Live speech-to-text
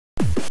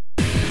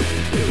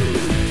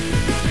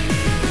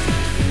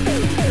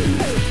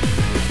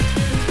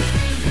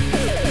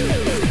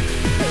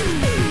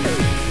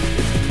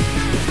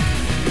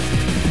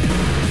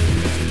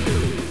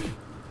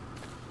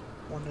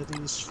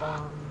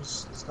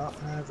not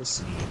have a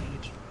seed.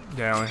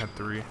 Yeah, I only had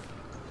 3.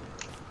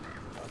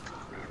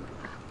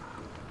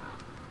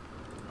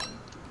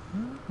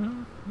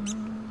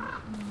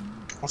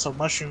 Also,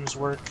 mushrooms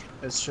work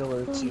as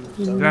filler too.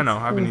 So Yeah, I know.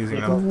 I've been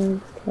using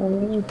them.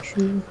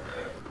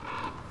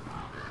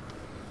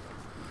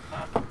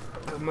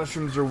 The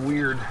mushrooms are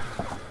weird.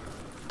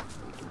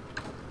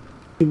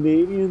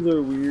 Canadians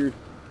are weird.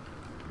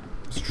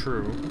 It's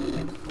true.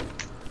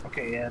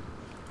 Okay, yeah.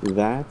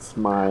 That's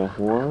my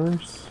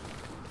horse.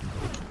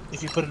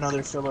 If you put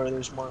another filler,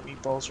 there's more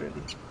meatballs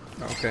ready.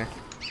 Okay.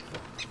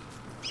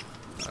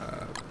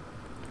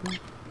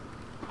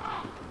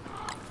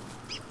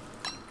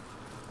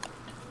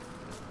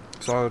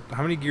 So,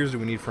 how many gears do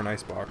we need for an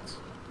ice box?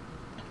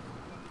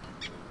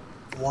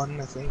 1,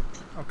 I think.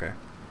 Okay.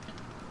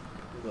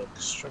 Look,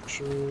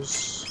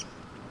 structures.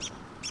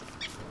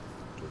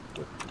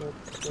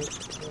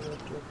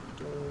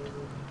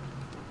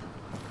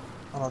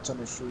 Oh, it's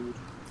under food.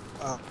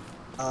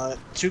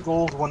 2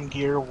 gold, 1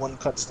 gear, 1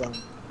 cut stone.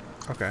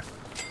 Okay.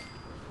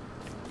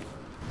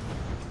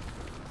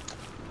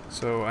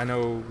 So, I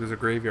know there's a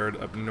graveyard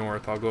up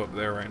north. I'll go up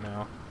there right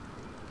now.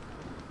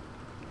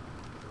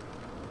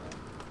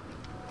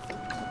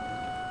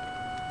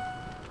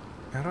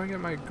 How do I get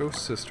my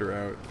ghost sister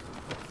out?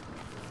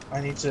 I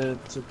need to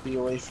be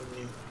away from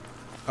you.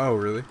 Oh,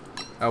 really?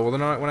 Oh, well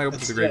then when I open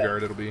to the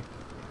graveyard, it'll be...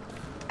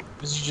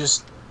 Because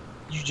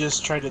you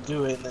just tried to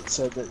do it and it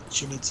said that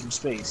she needs some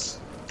space.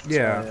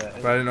 Yeah, so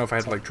but I didn't know if I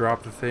had to like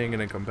drop the thing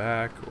and then come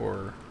back,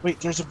 or... Wait,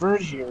 there's a bird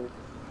here.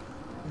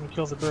 Let me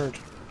kill the bird.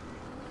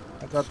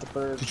 I got the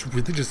bird. Did you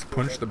really just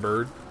punch the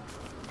bird?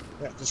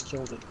 Yeah, just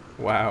killed it.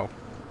 Wow.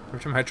 Every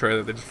time I try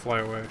that, they just fly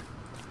away.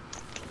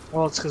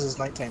 Well, it's because it's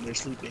nighttime, they're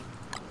sleeping.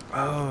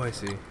 Oh, I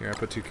see. Here, I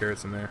put 2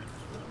 carrots in there.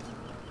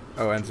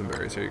 Oh, and some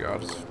berries. Here you go. I'll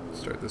just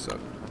start this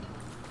up.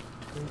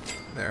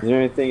 There. Is there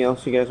anything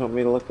else you guys want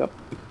me to look up?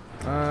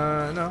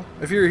 No.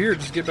 If you're here,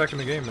 just get back in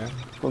the game, man.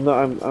 Well, no,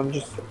 I'm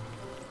just...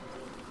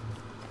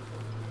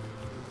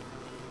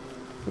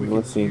 We I'm could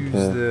listening use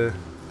to...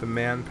 the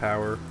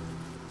manpower.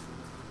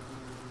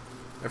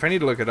 If I need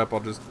to look it up, I'll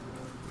just...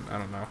 I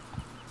don't know.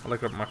 I'll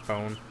look it up on my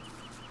phone.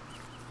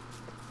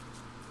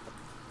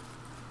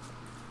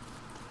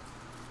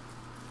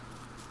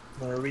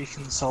 I'm gonna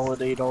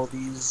reconsolidate all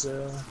these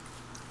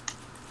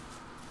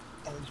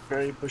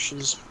berry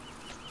bushes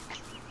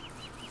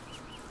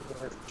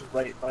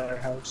right by our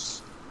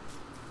house.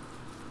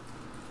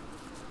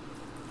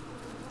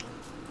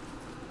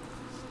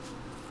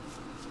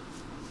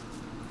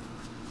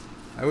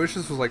 I wish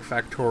this was like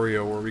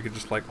Factorio, where we could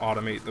just like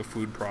automate the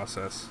food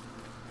process.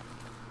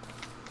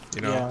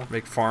 You know, Yeah.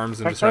 make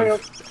farms and Factorio,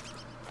 just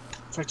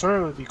have...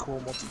 Factorio would be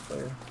cool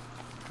multiplayer.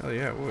 Hell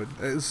yeah, it would.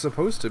 It's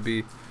supposed to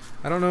be.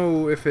 I don't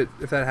know if that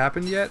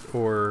happened yet,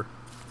 or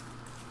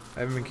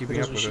I haven't been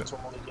keeping up with it.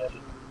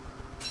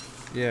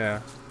 Yeah.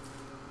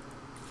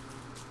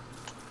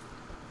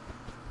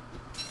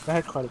 I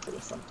had quite a bit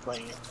of fun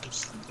playing it. I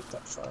just didn't get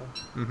that far.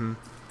 Mm-hmm.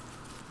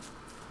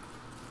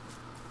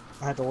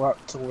 I had a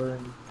lot to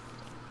learn.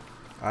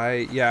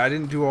 I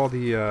didn't do all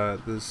the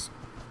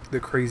the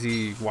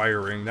crazy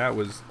wiring. I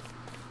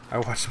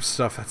watched some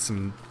stuff. That's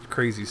some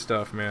crazy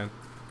stuff, man.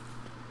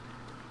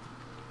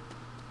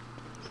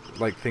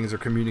 Like things are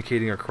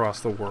communicating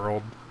across the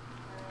world.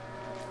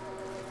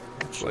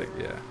 It's like,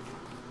 yeah.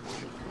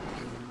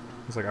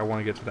 It's like I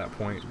want to get to that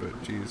point, but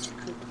jeez.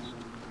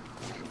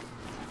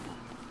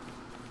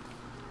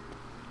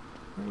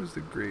 What was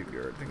the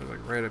graveyard? I think it was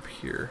like right up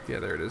here. Yeah,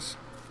 there it is.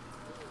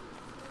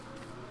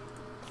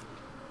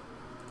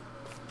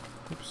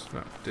 Oops,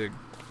 no, dig.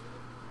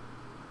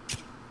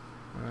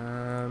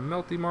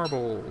 Melty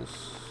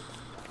marbles.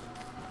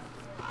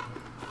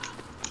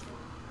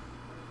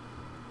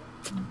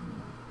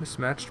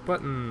 Mismatched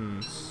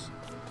buttons.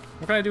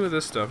 What can I do with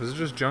this stuff? Is it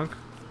just junk?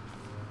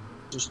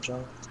 Just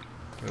junk.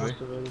 Really?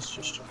 Most of it is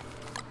just junk.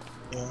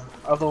 Yeah.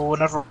 Although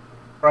whenever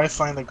I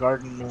find a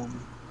garden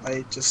gnome,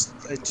 I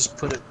just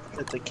put it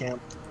at the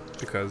camp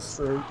Because.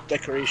 for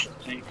decoration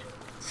sake.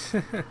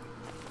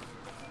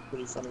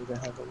 Pretty funny to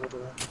have a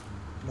little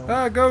gnome.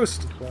 Ah,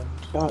 ghost!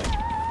 God.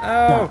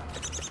 Ow!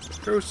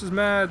 Ghost is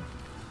mad.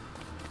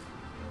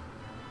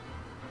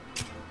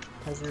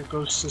 Have your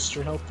ghost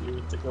sister help you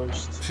with the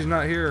ghost. She's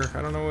not here.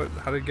 I don't know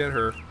how to get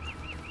her.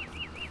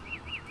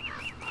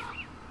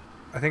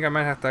 I think I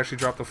might have to actually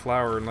drop the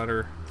flower and let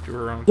her do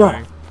her own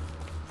thing.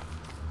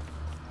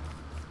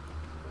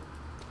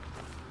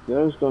 That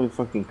was going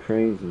fucking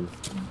crazy.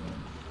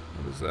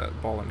 What is that?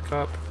 Ball and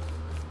cup.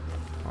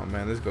 Oh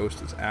man, this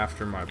ghost is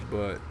after my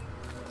butt.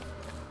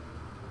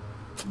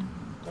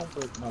 Don't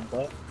break my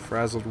butt.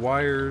 Frazzled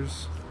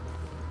wires.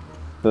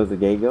 So the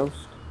gay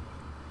ghost?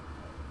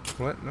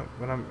 What? No,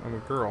 but I'm a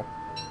girl.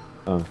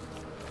 Oh.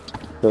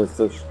 So it's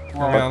just...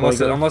 Yeah,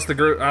 unless the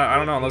girl, I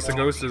don't know. Unless the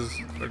ghost is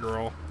a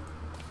girl.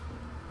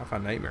 I'll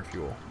find nightmare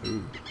fuel.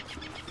 Ooh.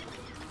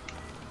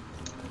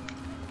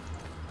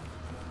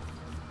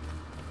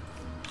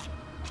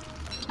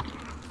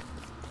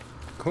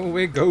 Go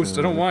away, ghost.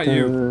 I don't want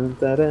you.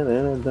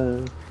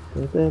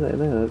 No,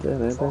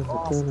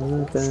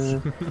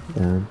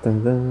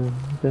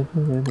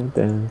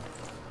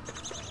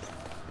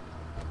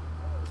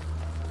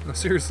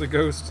 seriously,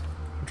 Ghost.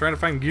 I'm trying to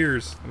find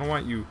Jyrz. I don't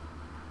want you.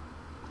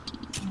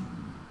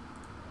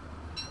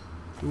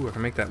 Ooh, I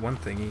can make that one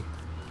thingy.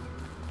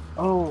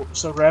 Oh,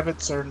 so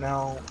rabbits are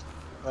now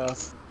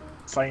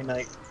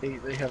finite. They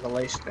have a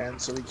lifespan,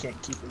 so we can't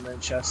keep them in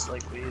chests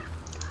like we.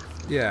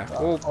 Yeah,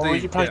 well, or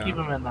we could probably yeah. keep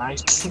them in the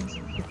ice.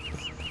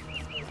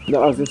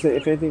 No, I was gonna say,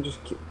 if anything, just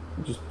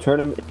turn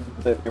them into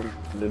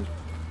the.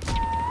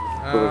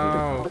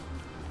 Oh.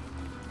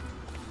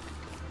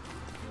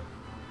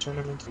 Turn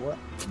them into what?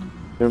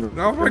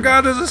 Oh my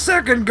god, there's a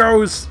second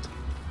ghost!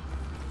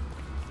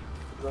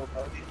 Well,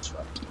 it's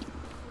fine.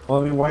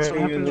 Well, I mean, why That's are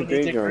what you in happens the when you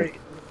dig graveyard?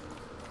 graves.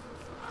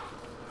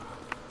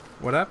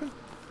 What happened?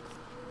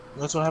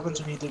 That's what happens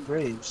when you dig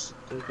graves.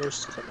 The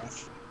ghosts come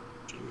after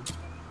you.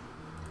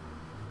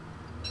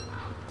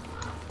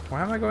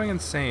 Why am I going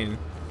insane?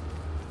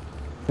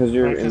 Because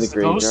you're in the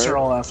the ghosts are graveyard.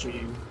 all after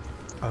you.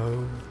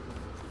 Oh.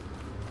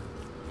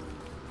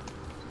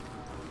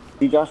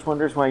 See, Josh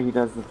wonders why he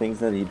does the things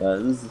that he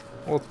does.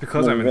 Well, it's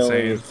because When I'm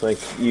really, insane. It's like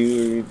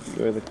you're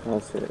the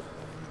culprit.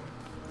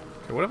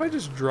 Okay, what if I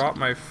just drop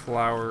my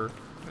flower,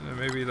 and then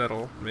maybe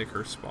that'll make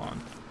her spawn?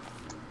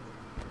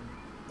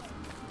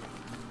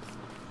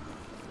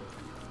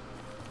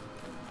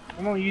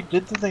 Oh, no, you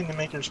did the thing to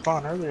make her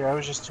spawn earlier. I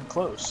was just too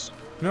close.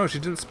 No, she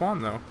didn't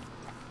spawn though.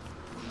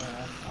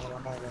 I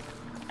don't know.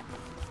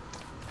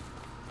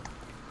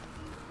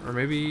 Or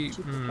maybe,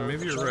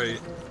 maybe you're right.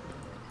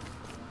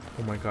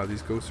 Oh my god,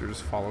 these ghosts are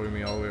just following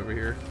me all the way over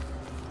here.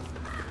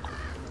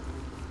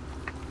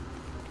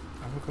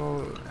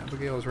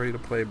 Abigail is ready to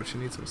play, but she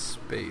needs some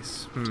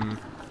space.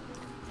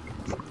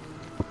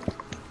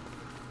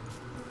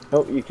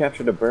 Oh, you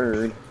captured a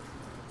bird.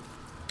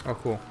 Oh,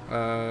 cool.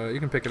 You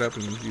can pick it up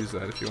and use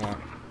that if you want.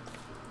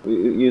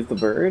 You use the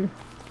bird?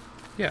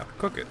 Yeah,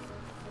 cook it.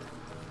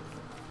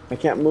 I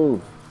can't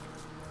move.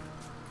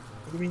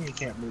 What do you mean you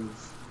can't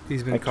move?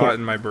 He's been caught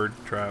in my bird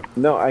trap.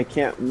 No, I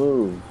can't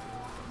move.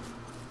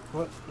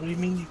 What do you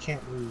mean you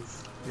can't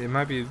move? It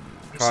might be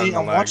caught in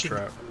a lag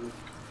trap.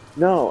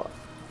 No.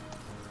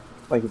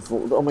 Like, it's,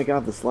 oh my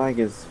god, this lag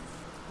is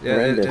Yeah,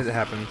 horrendous. it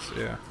happens,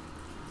 yeah.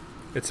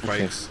 It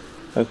spikes.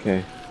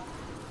 Okay.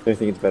 I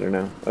think it's better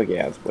now. Okay,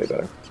 yeah, it's way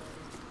better.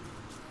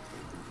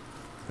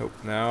 Nope,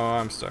 now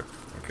I'm stuck.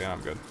 Okay,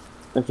 I'm good.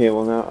 Okay,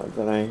 well now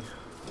that I...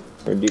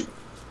 Or do,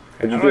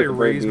 How do I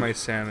raise my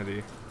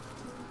sanity?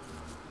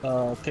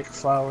 Pick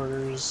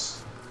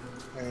flowers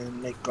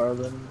and make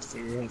garland for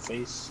your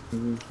face.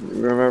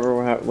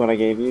 Remember what I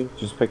gave you?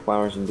 Just pick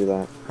flowers and do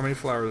that. How many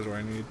flowers do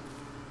I need?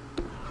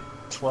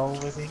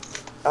 12, I think.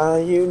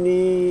 You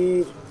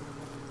need...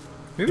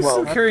 Maybe it's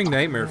still carrying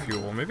nightmare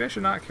fuel. Maybe I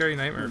should not carry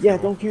nightmare fuel.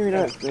 Yeah, don't carry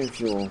that grave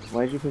fuel.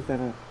 Why'd you pick that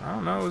up? I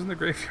don't know, it was in the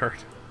graveyard.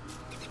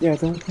 Yeah,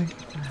 don't pick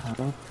that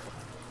up.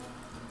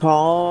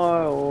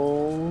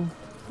 Carl!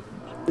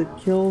 It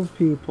kills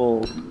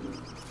people.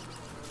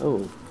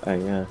 Oh,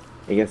 I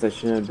guess I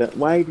shouldn't have done...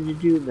 Why did you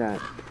do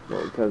that?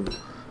 Well, because...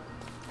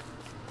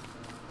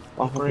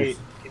 Oh, great.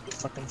 Get the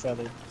fucking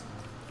feather.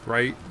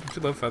 Right? Don't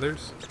you love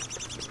feathers?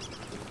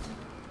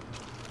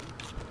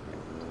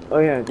 Oh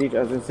yeah, Deej,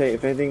 I was gonna say,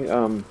 if anything,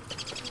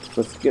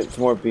 let's get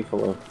some more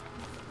beefalo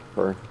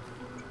fur.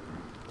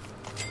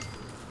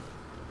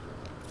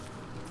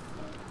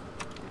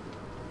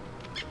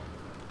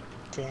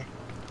 Okay.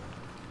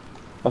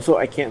 Also,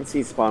 I can't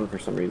see spawn for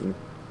some reason.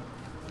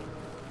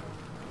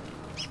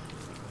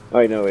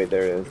 Oh, no, wait,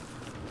 there it is.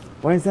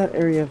 Why is that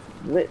area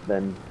lit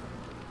then?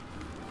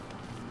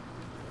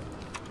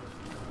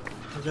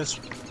 I guess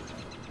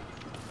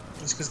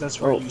it's because that's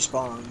where you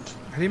spawned.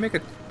 How do you make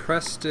a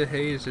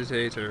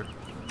prestidigitator?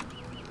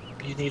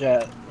 You need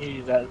a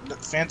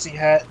fancy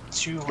hat,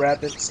 2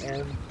 rabbits,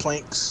 and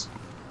planks.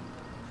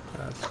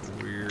 That's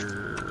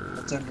weird.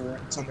 It's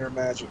under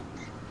magic.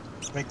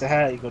 To make the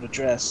hat, you go to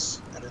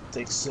dress, and it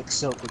takes 6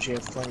 silk, which you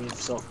have plenty of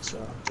silk, so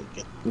take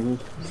it.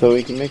 So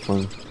we can make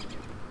one.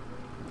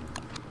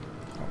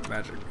 Oh,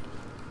 magic.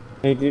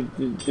 Hey,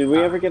 did we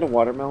ever get a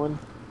watermelon?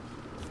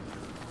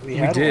 We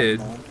did.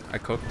 One, I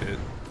cooked it.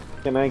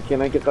 Can I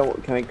get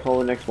that? Can I call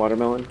the next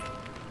watermelon?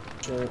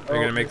 sure. Are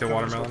you gonna make the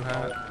watermelon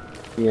hat?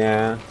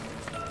 Yeah.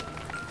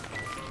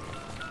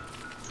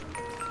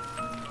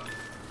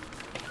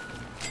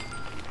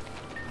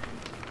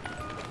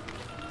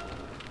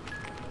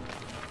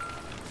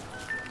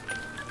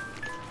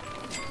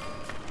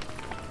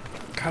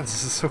 God,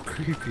 this is so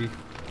creepy.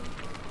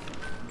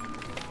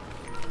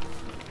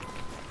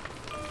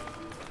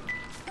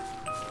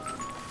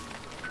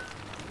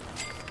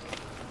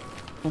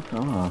 Fuck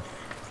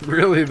off.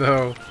 Really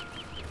though.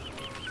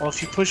 Well,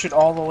 if you push it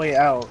all the way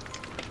out,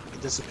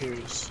 it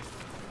disappears.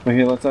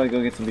 Okay, let's go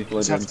get some beef You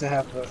just then. have to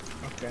have a...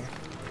 Okay.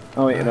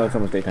 Oh wait, no, it's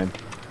almost daytime.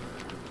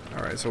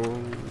 Alright, so...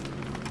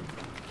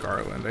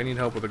 Garland. I need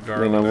help with a Yeah,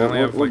 garland. no, I only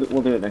have, like...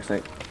 we'll do it next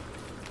night.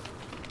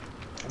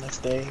 The next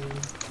day...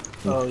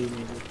 Oh, you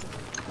need it.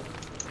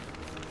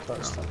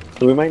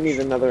 So we might need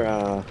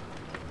another,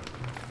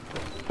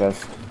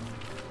 chest.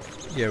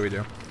 Yeah, we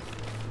do.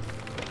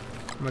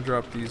 I'm gonna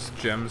drop these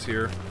gems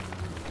here.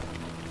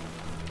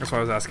 That's why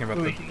I was asking about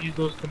we can use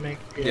those to make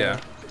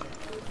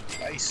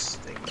ice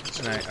things.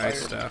 An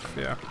ice staff,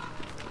 yeah.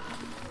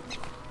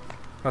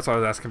 That's why I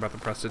was asking about the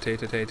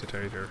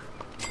prestidigitator.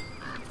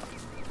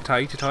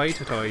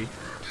 Prestidigitator.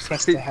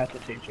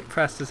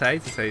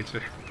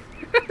 Prestidigitator.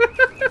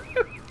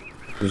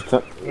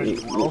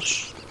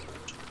 Welsh.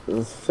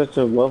 It's such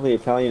a lovely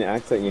Italian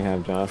accent you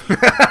have, Josh.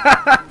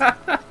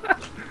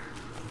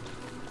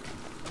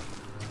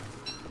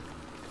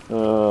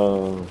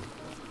 Oh.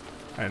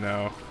 I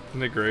know.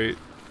 Isn't it great?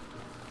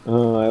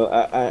 Oh,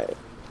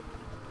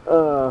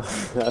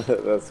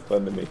 that's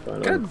fun to make fun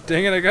of. God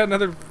dang it, I got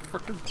another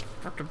fucking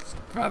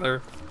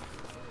feather.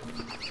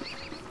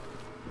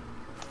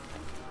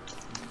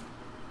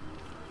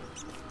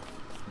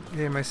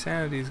 Yeah, my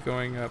sanity's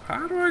going up.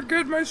 How do I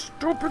get my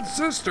stupid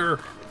sister?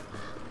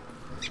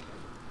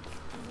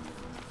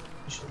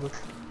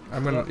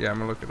 I'm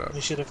gonna look it up.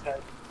 We should have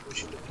had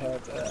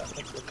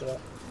let's look it up.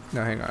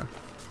 No, hang on.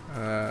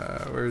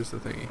 Where's the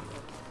thingy?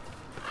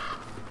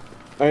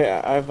 Oh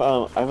yeah, I have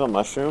a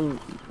mushroom.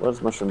 What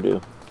does mushroom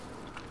do?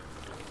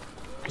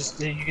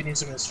 You can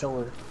use them as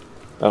filler.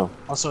 Oh.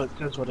 Also, it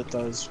does what it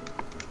does.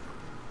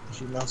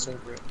 If you mouse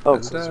over it. Oh.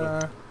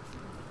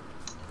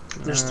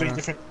 There's 3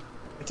 different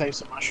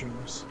types of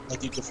mushrooms that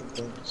do different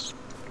things.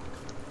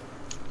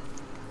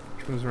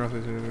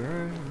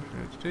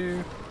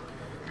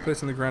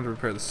 Place on the ground to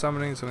repair the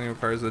summoning. Something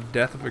requires the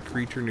death of a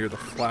creature near the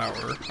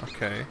flower.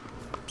 Okay.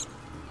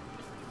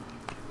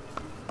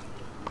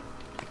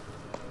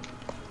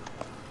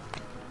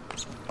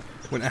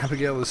 When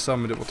Abigail is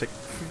summoned, it will take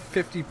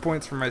 50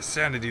 points from my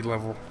sanity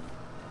level.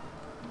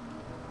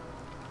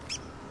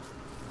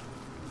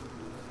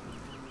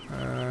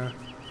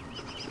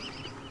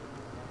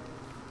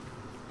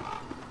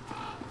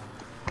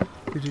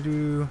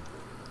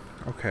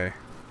 Okay.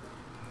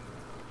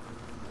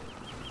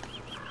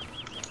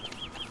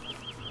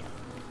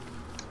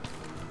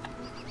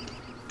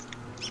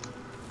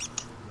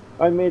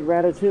 I made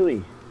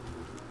ratatouille.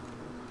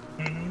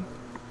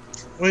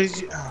 What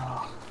did you?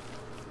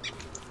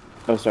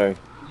 Oh, sorry.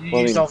 You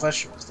used all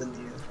vegetables, didn't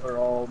you? Or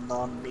all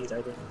non-meat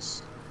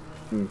items?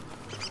 We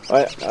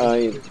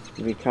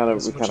caught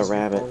a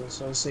rabbit.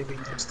 So I was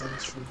saving those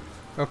things for.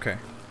 Okay,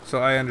 so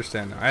I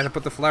understand now. I had to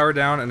put the flower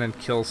down and then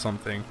kill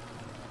something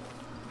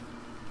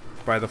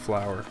by the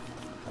flower.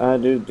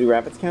 Do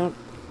rabbits count?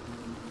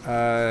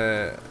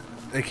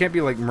 It can't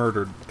be like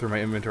murdered through my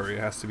inventory.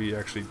 It has to be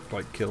actually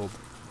like killed.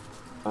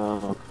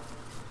 Okay.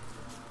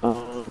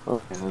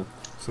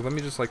 So let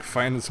me just like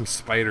find some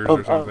spiders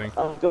or something.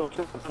 Go.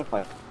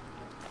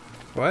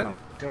 What? Oh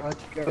God,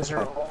 you guys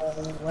are all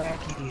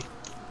wacky.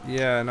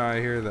 Yeah, no,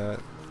 I hear that.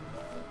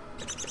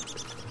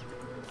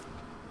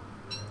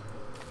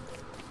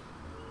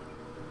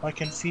 I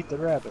can feed the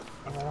rabbit.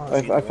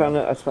 I found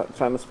a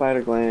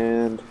spider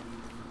gland.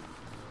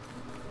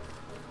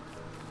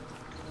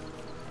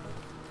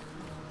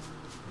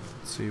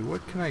 Let's see,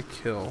 what can I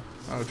kill?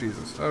 Oh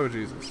Jesus! Oh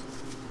Jesus!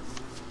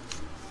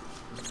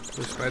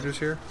 There's spiders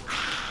here?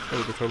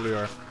 Oh, there totally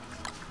are.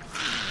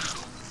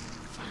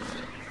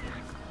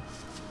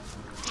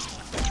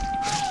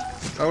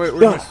 Oh wait,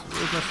 where's my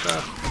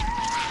stuff?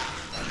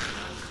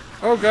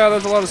 Oh God,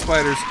 there's a lot of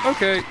spiders.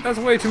 Okay, that's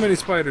way too many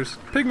spiders.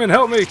 Pigman,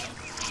 help me!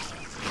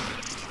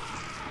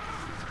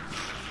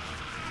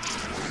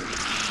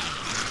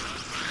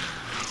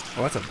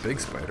 Oh, that's a big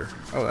spider.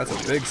 Oh, that's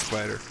a big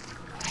spider.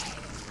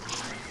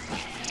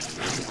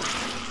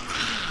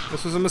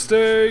 This was a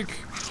mistake!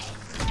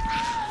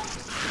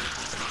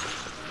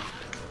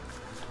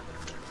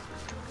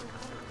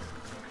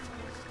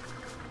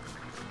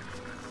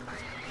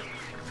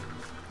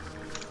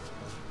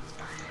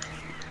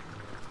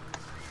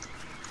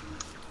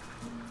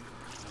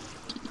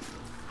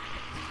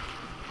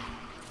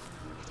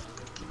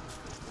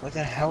 Why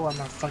the hell am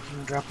I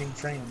fucking dropping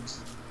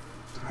frames?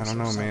 I don't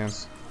know, man.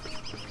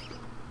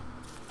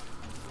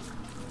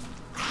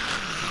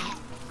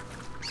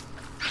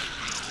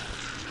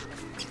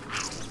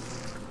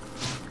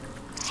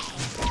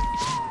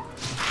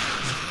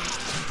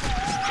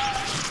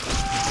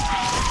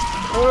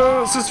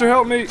 Oh, sister,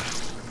 help me!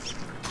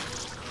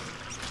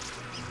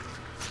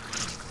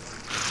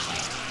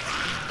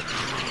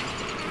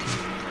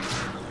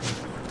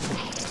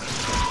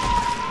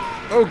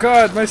 Oh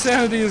God, my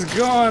sanity is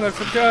gone. I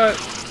forgot.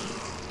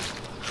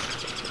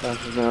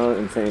 Josh is now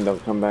insane.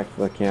 Don't come back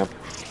to the camp.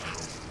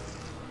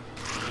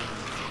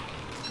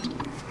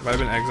 Have I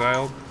been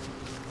exiled?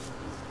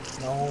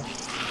 No.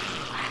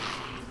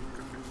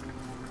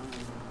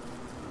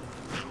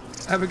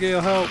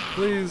 Abigail, help,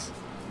 please.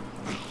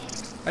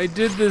 I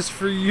did this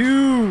for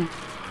you.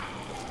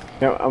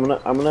 Yeah, I'm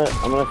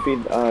gonna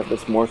feed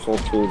this morsel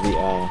to the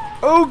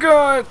Oh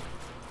God!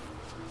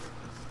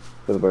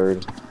 to the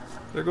bird.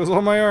 There goes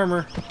all my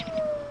armor.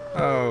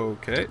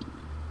 Okay.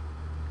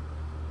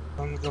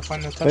 I'm gonna go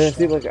find the Oh, yeah,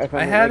 see, touchstone. look, I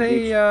found I an had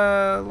egg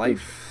a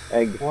life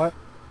egg. What?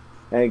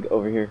 Egg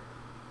over here.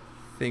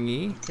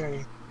 thingy.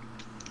 Okay.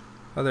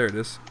 Oh, there it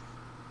is.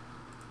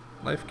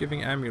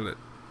 Life-giving amulet.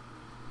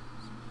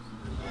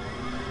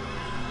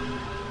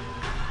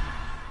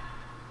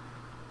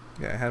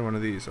 Yeah, I had one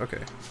of these.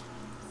 Okay.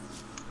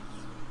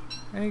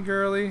 Hey,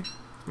 girly.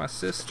 My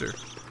sister.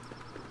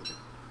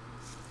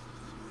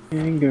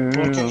 Hey, girl.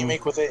 What can you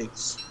make with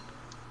eggs?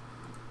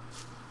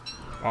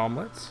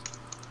 Omelets?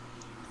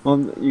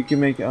 Well, you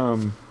can make,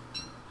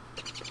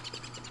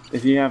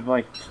 if you have,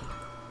 like,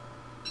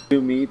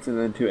 2 meats and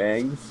then 2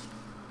 eggs,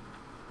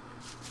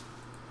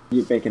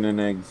 you bacon and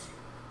eggs.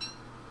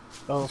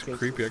 Oh, It's okay.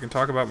 creepy. I can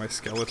talk about my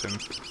skeleton.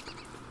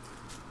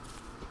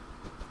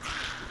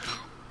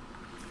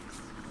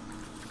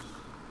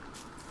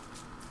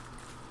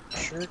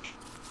 Sure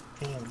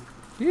can.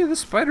 Yeah, this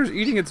spider's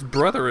eating its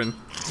brethren.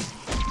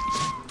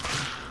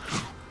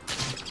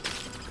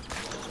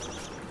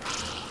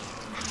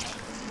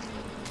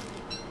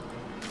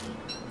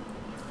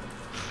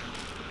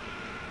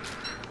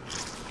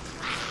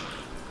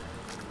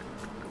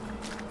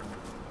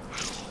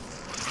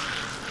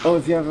 Oh,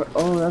 if you have,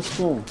 oh, that's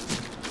cool.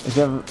 If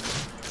you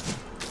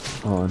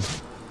have, hold on.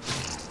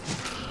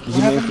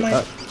 What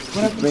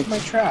happened to my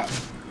trap?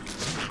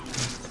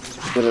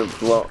 Did it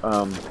blow,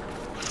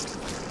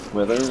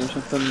 wither or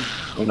something?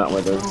 Or not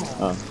wither,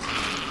 No.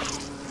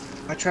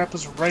 My trap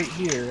was right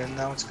here, and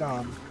now it's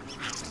gone.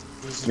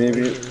 It was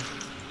maybe, right here.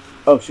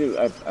 oh shoot,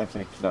 I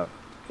picked it up.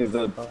 Cause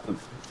the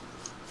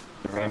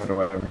rabbit or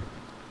whatever.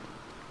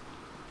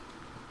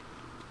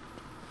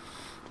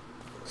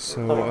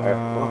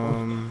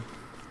 So,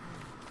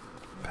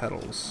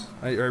 petals.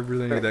 I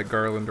really need that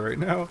garland right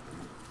now.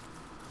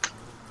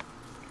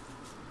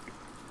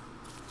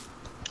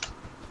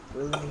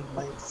 Really need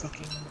my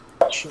fucking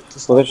shit to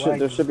stop Well, there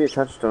lagging. should be a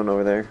touchstone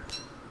over there.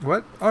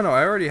 What? Oh no,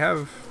 I already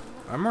have...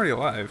 I'm already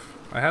alive.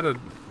 I had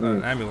an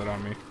amulet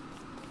on me.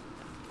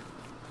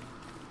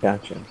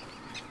 Gotcha.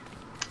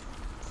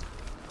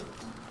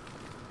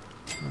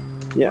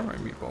 Where are my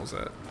meatballs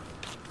at?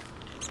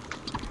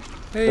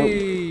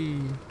 Hey!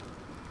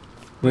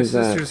 My Who's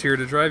that? sister's here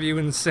to drive you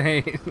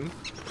insane.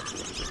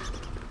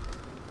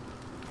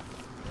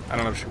 I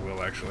don't know if she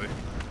will, actually.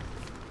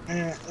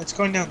 It's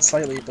going down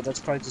slightly, but that's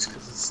probably just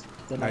because it's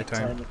the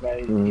Nighttime.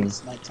 nighttime.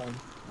 It's nighttime.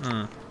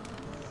 Mm.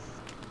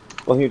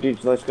 Well, here,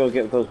 dude, let's go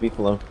get those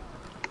beefalo.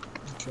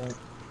 Okay.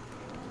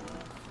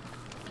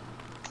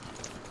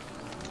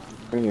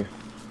 Right here.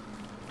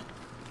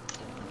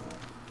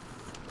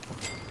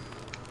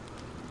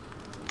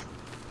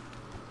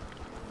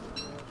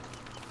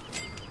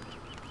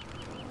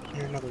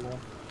 Here, another one.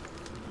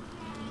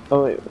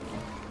 Oh, wait.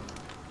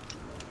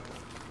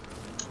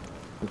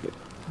 Okay.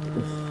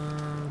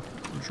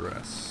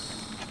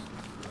 Dress.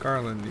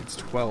 Garland needs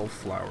 12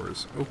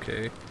 flowers.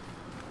 Okay.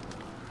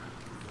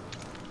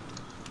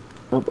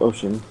 Oh,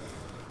 ocean.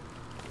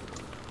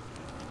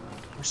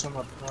 There's some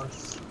up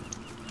north.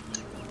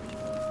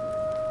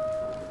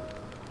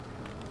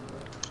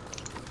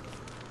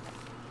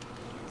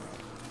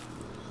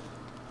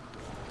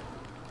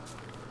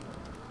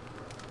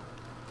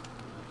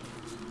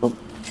 Oh.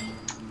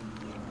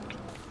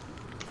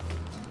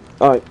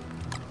 Alright.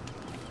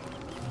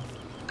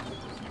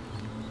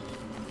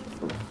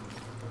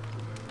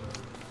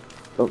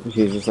 Oh,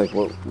 she's just like,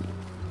 what?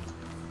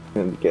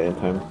 Gonna get in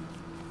time.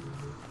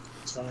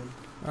 It's fine.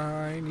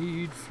 I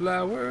need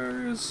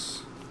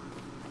flowers.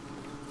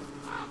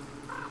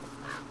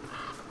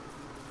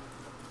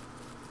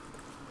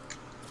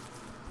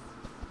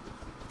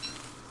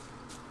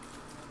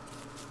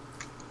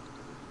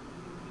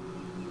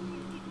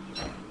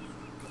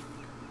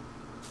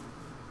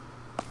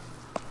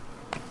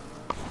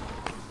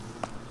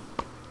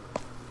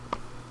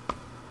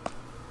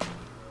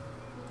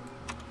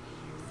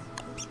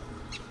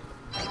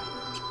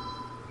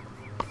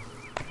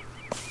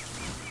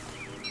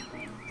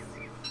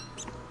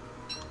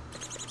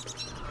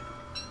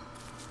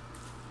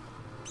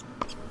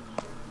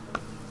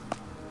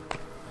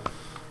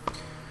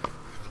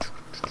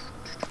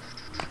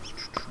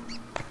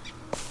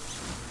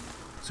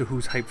 So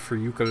who's hyped for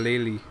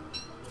ukulele?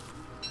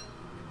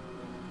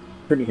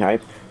 Pretty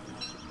hype.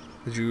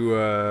 Did you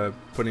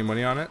put any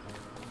money on it?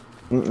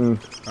 Mm-mm.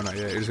 Oh, not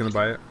yet. You're just gonna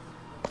buy it?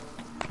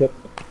 Yep.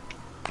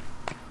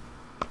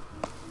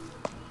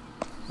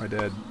 My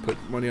dad put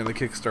money on the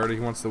Kickstarter. He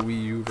wants the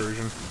Wii U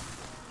version.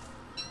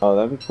 Oh,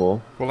 that'd be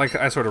cool. Well, like,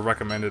 I sort of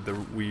recommended the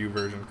Wii U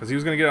version. Because he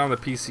was gonna get it on the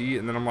PC,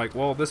 and then I'm like,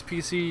 well, this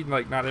PC,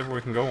 like, not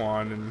everyone can go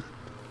on, and...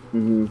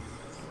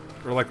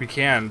 Mm-hmm. Or, like, we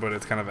can, but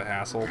it's kind of a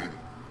hassle.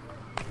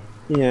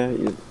 Yeah.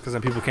 Because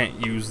then people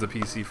can't use the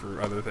PC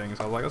for other things.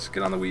 I was like, let's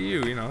get on the Wii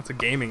U, you know, it's a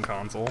gaming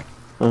console.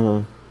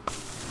 Uh-huh.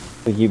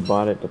 Like you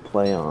bought it to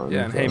play on.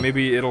 Yeah, and so. hey,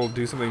 maybe it'll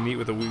do something neat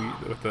with the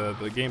Wii, with the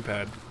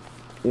gamepad.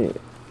 Yeah.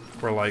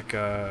 Or like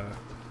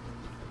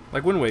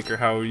Wind Waker,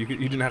 how you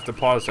didn't have to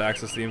pause to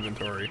access the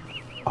inventory.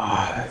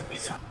 Oh, that'd be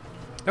so...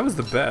 That was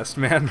the best,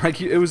 man. Like,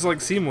 it was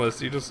like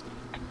seamless. You just...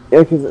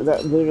 Yeah, because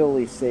that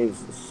literally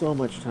saves so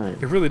much time.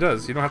 It really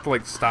does. You don't have to,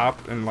 like,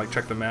 stop and, like,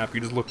 check the map.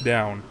 You just look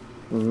down.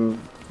 Mm-hmm.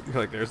 You're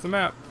like, there's the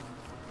map.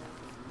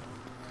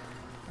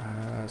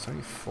 So I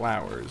need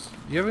flowers.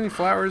 Do you have any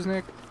flowers,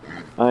 Nick?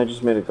 I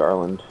just made a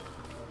garland.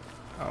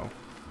 Oh.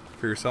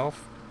 For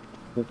yourself?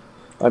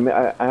 I mean,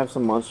 I have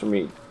some monster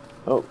meat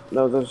Oh,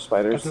 no, those are That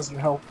spiders. doesn't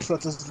help.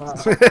 That does not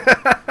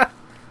help.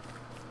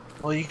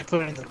 Well, you can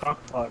put it in the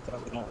crock pot.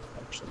 That would help,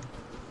 actually.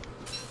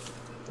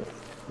 But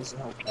it doesn't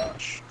help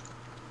Josh.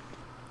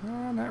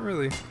 Not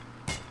really.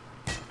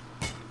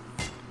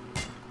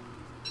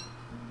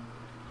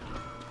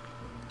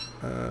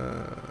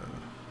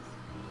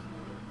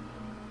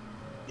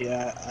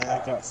 Yeah,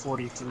 I got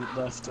 40 food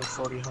left of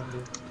 40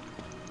 hunger.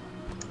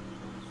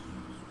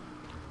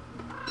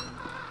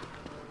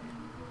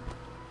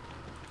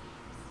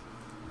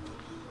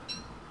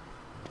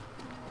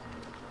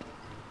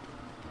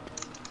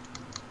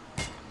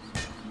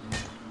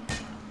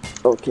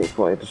 Okay,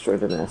 cool. I destroyed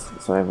the nest,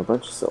 so I have a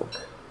bunch of silk.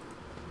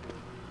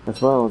 As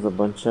well as a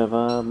bunch of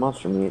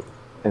monster meat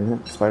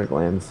and spider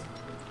glands.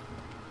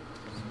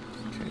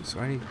 Okay, so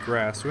I need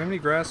grass. Do we have any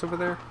grass over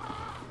there?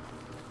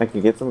 I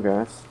could get some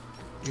grass.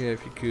 Yeah,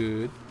 if you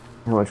could.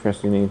 How much grass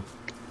do you need?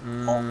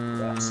 All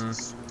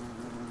grasses.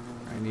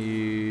 I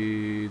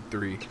need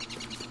 3.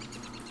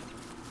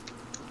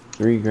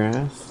 3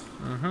 grass?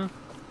 Mm-hmm.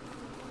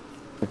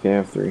 Okay, I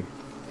have 3.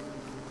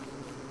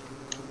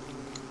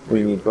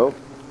 We need both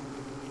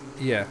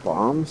Yeah.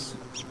 bombs.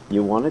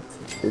 You want it?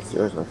 It's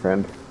yours, my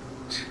friend.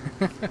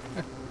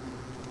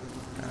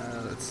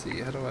 Let's see.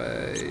 How do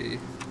I?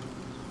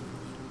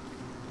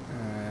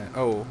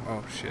 Oh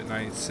shit!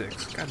 I need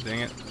 6. God dang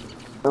it.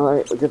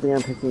 Alright, good thing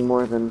I'm picking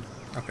more than...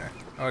 Okay.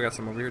 Oh, I got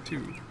some over here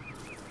too.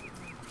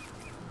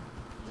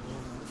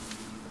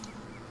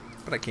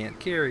 But I can't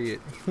carry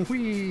it.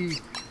 Whee!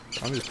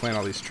 I'm just planting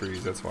all these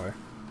trees. That's why.